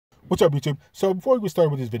What's up, YouTube? So before we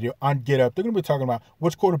start with this video, on Get Up, they're going to be talking about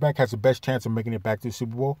which quarterback has the best chance of making it back to the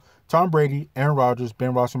Super Bowl. Tom Brady, Aaron Rodgers,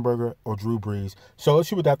 Ben Roethlisberger, or Drew Brees. So let's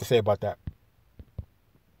see what they have to say about that.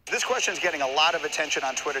 This question is getting a lot of attention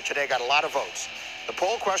on Twitter today, got a lot of votes. The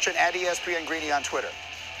poll question at ESPN Greeny on Twitter.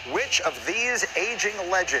 Which of these aging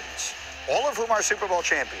legends, all of whom are Super Bowl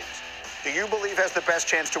champions, do you believe has the best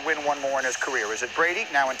chance to win one more in his career? Is it Brady,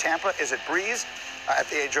 now in Tampa? Is it Brees at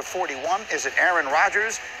the age of 41? Is it Aaron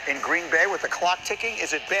Rodgers in Green Bay with the clock ticking?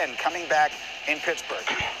 Is it Ben coming back in Pittsburgh?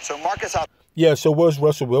 So Marcus, I'll Yeah, so where's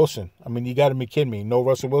Russell Wilson? I mean, you got to be kidding me. No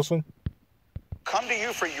Russell Wilson? come to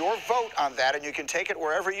you for your vote on that, and you can take it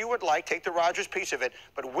wherever you would like. Take the Rodgers piece of it.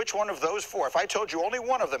 But which one of those four, if I told you only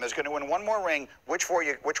one of them is going to win one more ring, which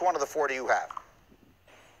one of the four do you have?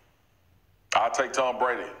 I'll take Tom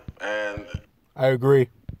Brady. And I agree.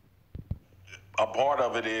 a part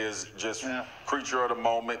of it is just creature of the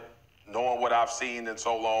moment, knowing what I've seen in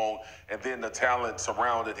so long, and then the talent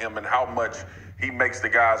surrounding him and how much he makes the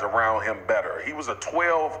guys around him better. He was a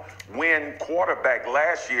 12-win quarterback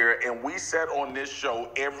last year, and we sat on this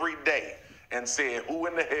show every day and said, who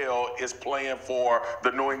in the hell is playing for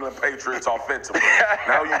the New England Patriots offensively?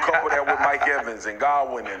 Now you couple that with Mike Evans and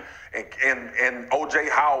Godwin and O.J.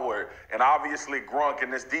 Howard and obviously Gronk,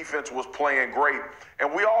 and this defense was playing great.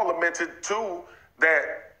 And we all lamented, too,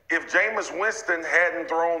 that if Jameis Winston hadn't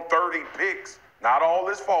thrown 30 picks, not all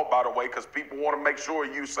his fault, by the way, because people want to make sure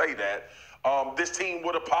you say that, this team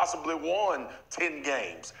would have possibly won 10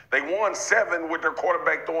 games. They won 7 with their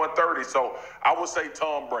quarterback throwing 30. So I would say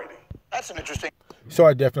Tom Brady. That's an interesting. So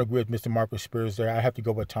I definitely agree with Mr. Marcus Spears there. I have to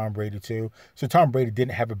go with Tom Brady, too. So Tom Brady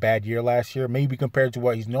didn't have a bad year last year, maybe compared to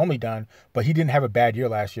what he's normally done, but he didn't have a bad year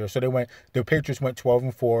last year. So the Patriots went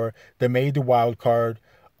 12-4. They made the wild card.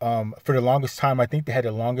 For the longest time, I think they had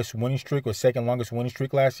the longest winning streak or second longest winning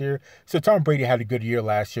streak last year. So Tom Brady had a good year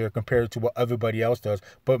last year compared to what everybody else does,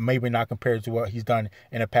 but maybe not compared to what he's done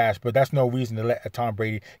in the past. But that's no reason to let a Tom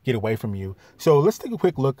Brady get away from you. So let's take a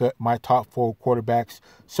quick look at my top 4 quarterbacks.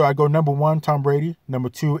 So I go number 1, Tom Brady, number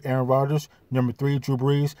 2, Aaron Rodgers, number 3, Drew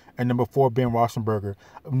Brees, and number 4, Ben Roethlisberger.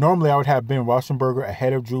 Normally, I would have Ben Roethlisberger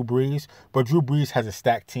ahead of Drew Brees, but Drew Brees has a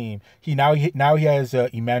stacked team. He has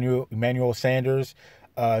Emmanuel Sanders.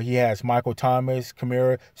 He has Michael Thomas,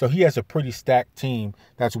 Kamara. So he has a pretty stacked team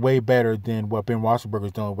that's way better than what Ben Roethlisberger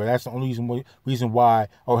is doing. But that's the only reason why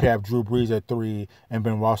I would have Drew Brees at 3 and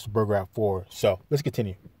Ben Roethlisberger at 4. So let's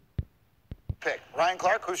continue. Pick. Ryan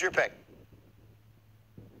Clark, who's your pick?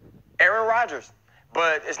 Aaron Rodgers.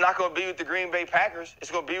 But it's not going to be with the Green Bay Packers. It's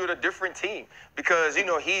going to be with a different team because,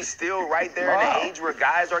 he's still right there in the age where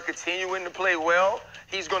guys are continuing to play well.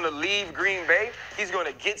 He's going to leave Green Bay. He's going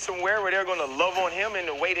to get somewhere where they're going to love on him in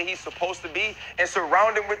the way that he's supposed to be and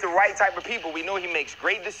surround him with the right type of people. We know he makes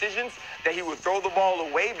great decisions, that he would throw the ball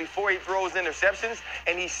away before he throws interceptions,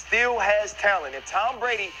 and he still has talent. If Tom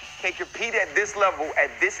Brady can compete at this level,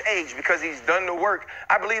 at this age, because he's done the work,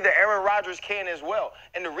 I believe that Aaron Rodgers can as well.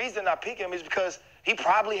 And the reason I pick him is because he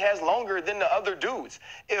probably has longer than the other dudes.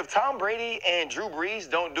 If Tom Brady and Drew Brees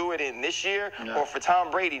don't do it in this year or for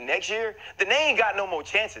Tom Brady next year, then they ain't got no more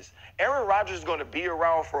chances. Aaron Rodgers is going to be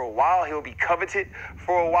around for a while. He'll be coveted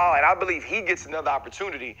for a while, and I believe he gets another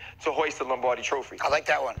opportunity to hoist the Lombardi Trophy. I like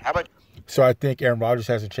that one. How about So I think Aaron Rodgers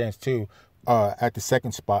has a chance, too, at the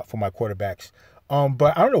second spot for my quarterbacks.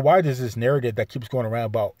 But I don't know why there's this narrative that keeps going around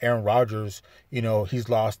about Aaron Rodgers. He's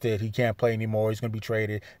lost it. He can't play anymore. He's going to be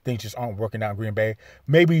traded. Things just aren't working out in Green Bay.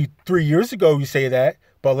 Maybe 3 years ago you say that,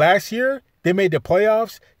 but last year they made the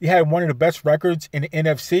playoffs. He had one of the best records in the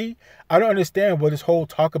NFC. I don't understand what this whole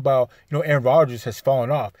talk about, Aaron Rodgers has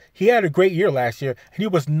fallen off. He had a great year last year, and he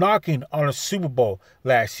was knocking on a Super Bowl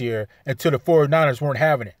last year until the 49ers weren't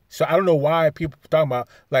having it. So I don't know why people are talking about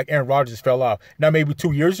like Aaron Rodgers fell off. Now, maybe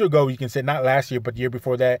 2 years ago, you can say, not last year, but the year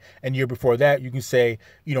before that and year before that, you can say,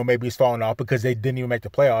 maybe he's falling off because they didn't even make the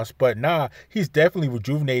playoffs. But he's definitely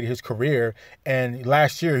rejuvenated his career. And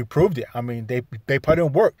last year, he proved it. I mean, they put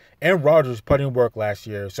in work. Aaron Rodgers put in work last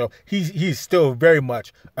year. So he's still very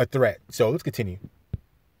much a threat. So let's continue.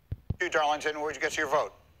 you, Darlington? Where'd you get your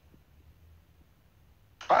vote?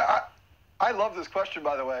 I love this question,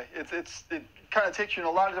 by the way. It kind of takes you in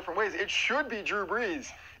a lot of different ways. It should be Drew Brees.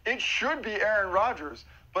 It should be Aaron Rodgers.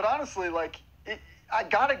 But honestly, I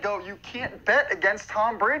got to go. You can't bet against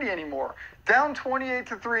Tom Brady anymore. Down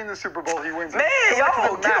 28-3 in the Super Bowl, he wins it. Man,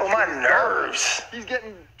 y'all get on my nerves. He's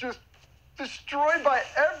getting just destroyed by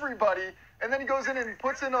everybody, and then he goes in and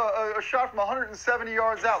puts in a shot from 170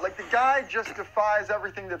 yards out. Like, the guy just defies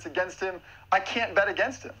everything that's against him. I can't bet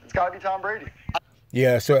against him. It's got to be Tom Brady.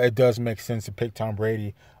 Yeah, so it does make sense to pick Tom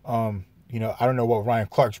Brady. I don't know what Ryan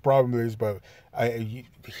Clark's problem is, but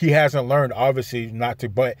He hasn't learned, obviously, not to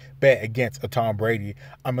bet against a Tom Brady.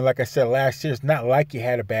 I mean, like I said, last year, it's not like he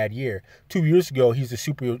had a bad year. 2 years ago, he's the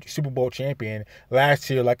Super Bowl champion. Last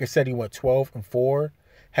year, like I said, he went 12-4,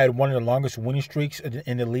 had one of the longest winning streaks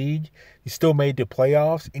in the league. He still made the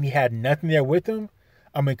playoffs, and he had nothing there with him.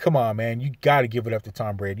 I mean, come on, man. You got to give it up to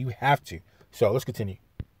Tom Brady. You have to. So let's continue.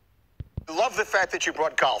 Love the fact that you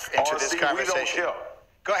brought golf into this conversation. We don't care.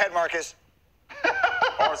 Go ahead, Marcus.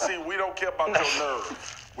 RC, we don't care about your nerves.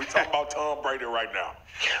 We talking about Tom Brady right now.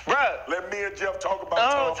 Bruh. Let me and Jeff talk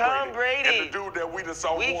about Tom Brady. And the dude that we just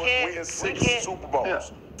saw win 6 Super Bowls.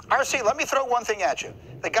 Yeah. RC, let me throw one thing at you.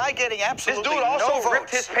 The guy getting absolutely This dude also no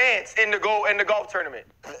ripped votes. his pants in the golf tournament.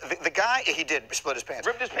 The guy, he did split his pants.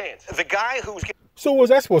 Ripped his pants. The guy who's... So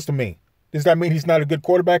what's that supposed to mean? Does that mean he's not a good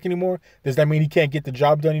quarterback anymore? Does that mean he can't get the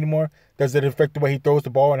job done anymore? Does it affect the way he throws the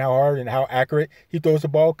ball and how hard and how accurate he throws the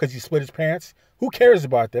ball because he split his pants? Who cares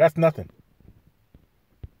about that? That's nothing.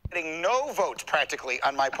 Getting no votes practically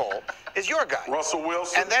on my poll is your guy. Russell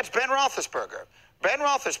Wilson. And that's Ben Roethlisberger. Ben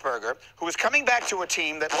Roethlisberger, who is coming back to a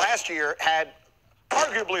team that last year had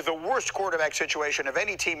arguably the worst quarterback situation of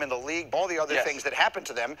any team in the league, all the other things that happened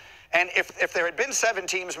to them. And if there had been 7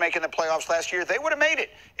 teams making the playoffs last year, they would have made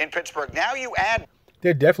it in Pittsburgh. Now you add...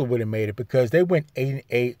 They definitely would have made it because they went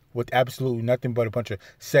 8-8 with absolutely nothing but a bunch of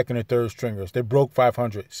second or third stringers. They broke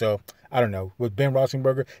 500. So, I don't know. With Ben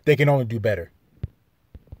Roethlisberger, they can only do better.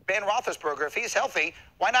 Ben Roethlisberger, if he's healthy,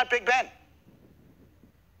 why not Big Ben?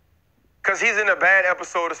 Because he's in a bad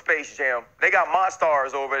episode of Space Jam. They got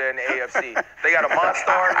Monstars over there in the AFC. They got a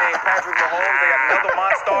Monstar named Patrick Mahomes. They got another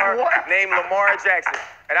Monstar named Lamar Jackson.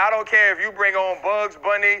 And I don't care if you bring on Bugs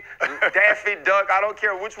Bunny, Daffy Duck. I don't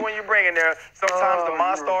care which one you bring in there. Sometimes the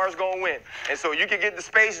Monstar's going to win. And so you can get the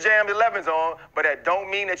Space Jam 11s on, but that don't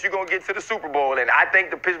mean that you're going to get to the Super Bowl. And I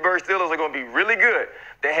think the Pittsburgh Steelers are going to be really good.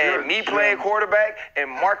 They had me playing quarterback,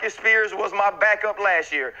 and Marcus Spears was my backup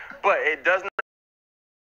last year. But it does not